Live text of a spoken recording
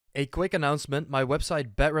A quick announcement, my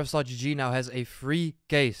website betrefs.gg now has a free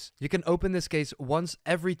case. You can open this case once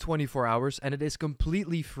every 24 hours and it is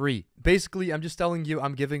completely free. Basically, I'm just telling you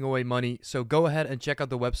I'm giving away money, so go ahead and check out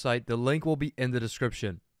the website. The link will be in the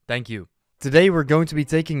description. Thank you. Today we're going to be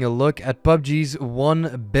taking a look at PUBG's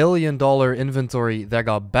 $1 billion inventory that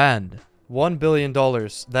got banned. $1 billion,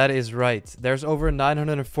 that is right. There's over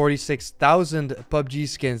 946,000 PUBG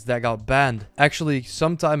skins that got banned. Actually,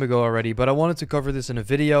 some time ago already, but I wanted to cover this in a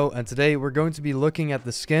video, and today we're going to be looking at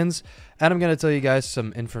the skins, and I'm going to tell you guys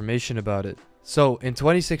some information about it. So, in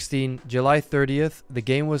 2016, July 30th, the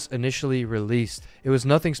game was initially released. It was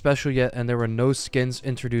nothing special yet, and there were no skins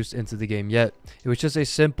introduced into the game yet. It was just a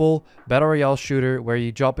simple Battle Royale shooter where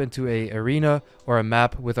you drop into an arena or a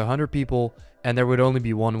map with 100 people, and there would only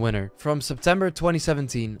be one winner. From September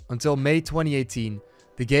 2017 until May 2018,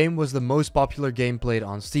 the game was the most popular game played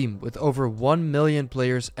on Steam, with over 1 million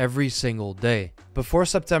players every single day. Before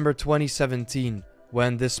September 2017,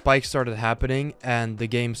 when this spike started happening and the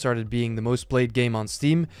game started being the most played game on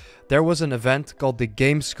Steam, there was an event called the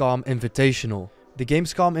Gamescom Invitational. The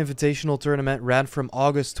Gamescom Invitational tournament ran from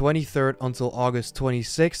August 23rd until August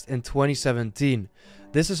 26th in 2017.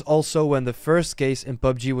 This is also when the first case in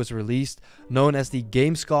PUBG was released, known as the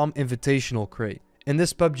Gamescom Invitational Crate. In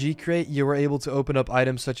this PUBG crate, you were able to open up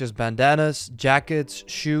items such as bandanas, jackets,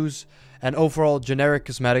 shoes, and overall generic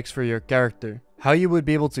cosmetics for your character. How you would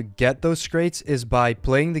be able to get those crates is by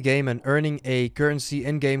playing the game and earning a currency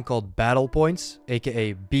in-game called Battle Points,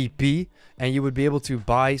 aka BP, and you would be able to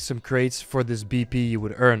buy some crates for this BP you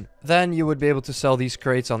would earn. Then you would be able to sell these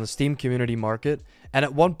crates on the Steam community market, and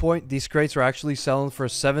at one point these crates were actually selling for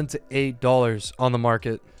 $7 to $8 on the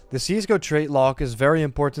market. The CSGO trait lock is very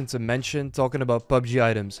important to mention talking about PUBG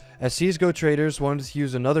items, as CSGO traders wanted to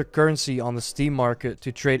use another currency on the Steam market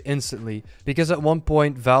to trade instantly, because at one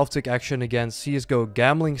point Valve took action against CSGO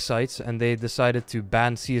gambling sites and they decided to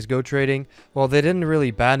ban CSGO trading. Well, they didn't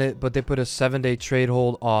really ban it, but they put a 7-day trade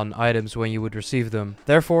hold on items when you would receive them.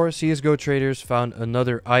 Therefore, CSGO traders found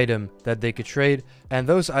another item that they could trade, and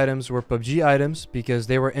those items were PUBG items because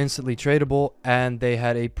they were instantly tradable and they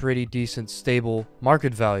had a pretty decent stable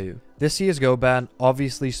market value. This CSGO ban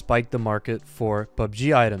obviously spiked the market for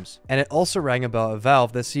PUBG items, and it also rang a bell at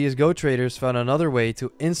Valve that CSGO traders found another way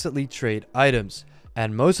to instantly trade items,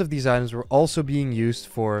 and most of these items were also being used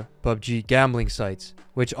for PUBG gambling sites,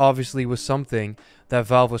 which obviously was something that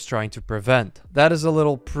Valve was trying to prevent. That is a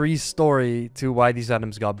little pre-story to why these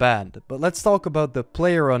items got banned, but let's talk about the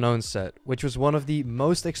PlayerUnknown set, which was one of the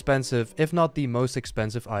most expensive, if not the most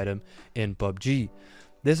expensive item in PUBG.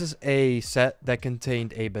 This is a set that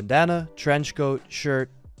contained a bandana, trench coat,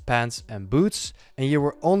 shirt, pants, and boots, and you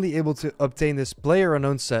were only able to obtain this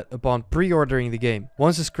PlayerUnknown set upon pre-ordering the game.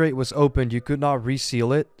 Once this crate was opened, you could not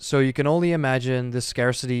reseal it, so you can only imagine the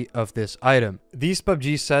scarcity of this item. These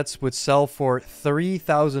PUBG sets would sell for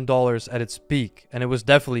 $3,000 at its peak, and it was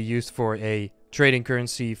definitely used for a trading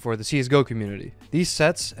currency for the CSGO community. These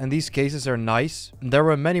sets and these cases are nice. There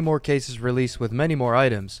were many more cases released with many more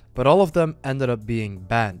items, but all of them ended up being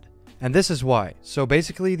banned. And this is why. So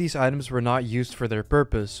basically these items were not used for their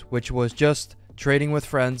purpose, which was just trading with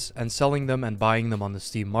friends and selling them and buying them on the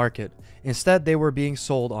Steam market. Instead, they were being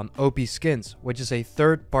sold on OP Skins, which is a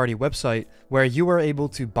third-party website where you were able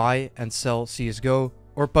to buy and sell CSGO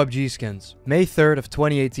or PUBG skins. May 3rd of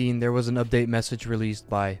 2018, there was an update message released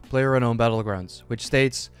by PlayerUnknown Battlegrounds, which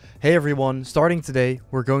states, "Hey everyone, starting today,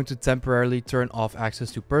 we're going to temporarily turn off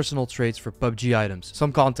access to personal trades for PUBG items."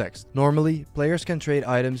 Some context. Normally, players can trade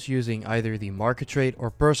items using either the market trade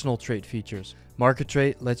or personal trade features. Market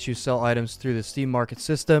trade lets you sell items through the Steam market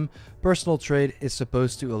system. Personal trade is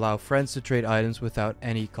supposed to allow friends to trade items without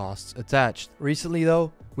any costs attached. Recently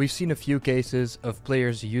though, we've seen a few cases of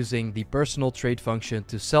players using the personal trade function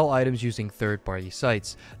to sell items using third-party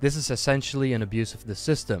sites. This is essentially an abuse of the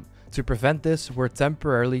system. To prevent this, we're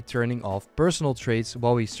temporarily turning off personal trades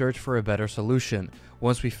while we search for a better solution.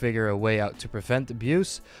 Once we figure a way out to prevent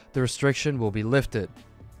abuse, the restriction will be lifted.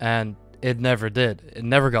 And it never did. It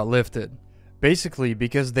never got lifted. Basically,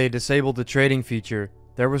 because they disabled the trading feature,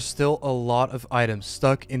 there was still a lot of items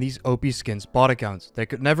stuck in these OP Skins bot accounts that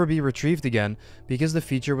could never be retrieved again because the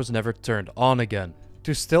feature was never turned on again.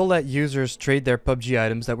 To still let users trade their PUBG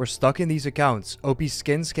items that were stuck in these accounts, OP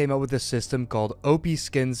Skins came up with a system called OP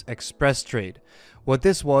Skins Express Trade. What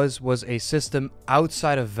this was a system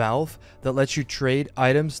outside of Valve that lets you trade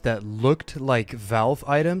items that looked like Valve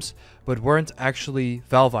items but weren't actually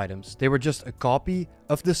Valve items. They were just a copy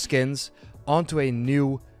of the skins onto a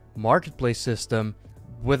new marketplace system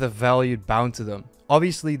with a value bound to them.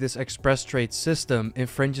 Obviously, this express trade system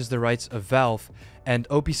infringes the rights of Valve, and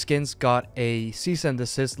OP Skins got a cease and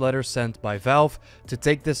desist letter sent by Valve to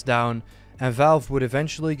take this down, and Valve would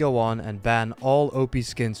eventually go on and ban all OP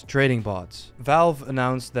Skins trading bots. Valve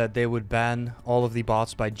announced that they would ban all of the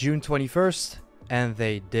bots by June 21st, and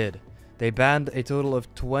they did. They banned a total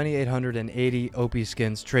of 2,880 OP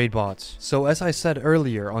Skins trade bots. So as I said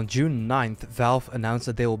earlier, on June 9th, Valve announced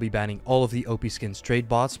that they will be banning all of the OP Skins trade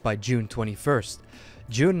bots by June 21st.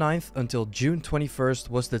 June 9th until June 21st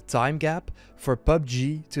was the time gap for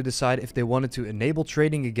PUBG to decide if they wanted to enable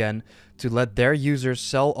trading again to let their users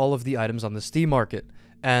sell all of the items on the Steam market.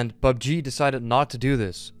 And PUBG decided not to do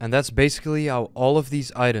this, and that's basically how all of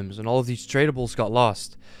these items and all of these tradables got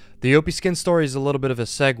lost. The OP Skin story is a little bit of a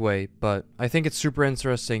segue, but I think it's super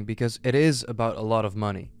interesting because it is about a lot of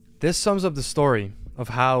money. This sums up the story of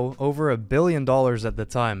how over $1 billion at the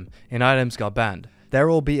time in items got banned. There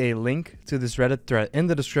will be a link to this Reddit thread in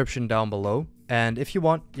the description down below, and if you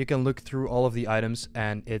want, you can look through all of the items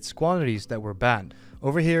and its quantities that were banned.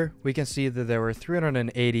 Over here, we can see that there were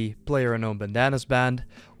 380 player-unknown bandanas banned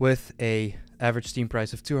with a average Steam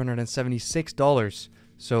price of $276.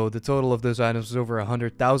 So the total of those items was over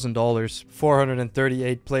 $100,000.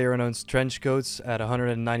 438 player-unknown trench coats at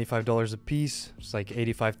 $195 a piece. It's like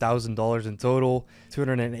 $85,000 in total.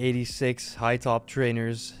 286 high-top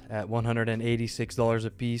trainers at $186 a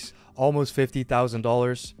piece. Almost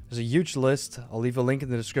 $50,000. There's a huge list. I'll leave a link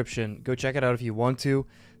in the description. Go check it out if you want to.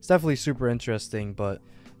 It's definitely super interesting, but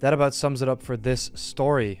that about sums it up for this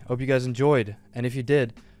story. Hope you guys enjoyed. And if you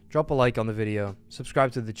did, drop a like on the video.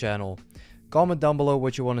 Subscribe to the channel. Comment down below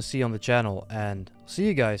what you want to see on the channel, and see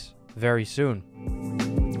you guys very soon.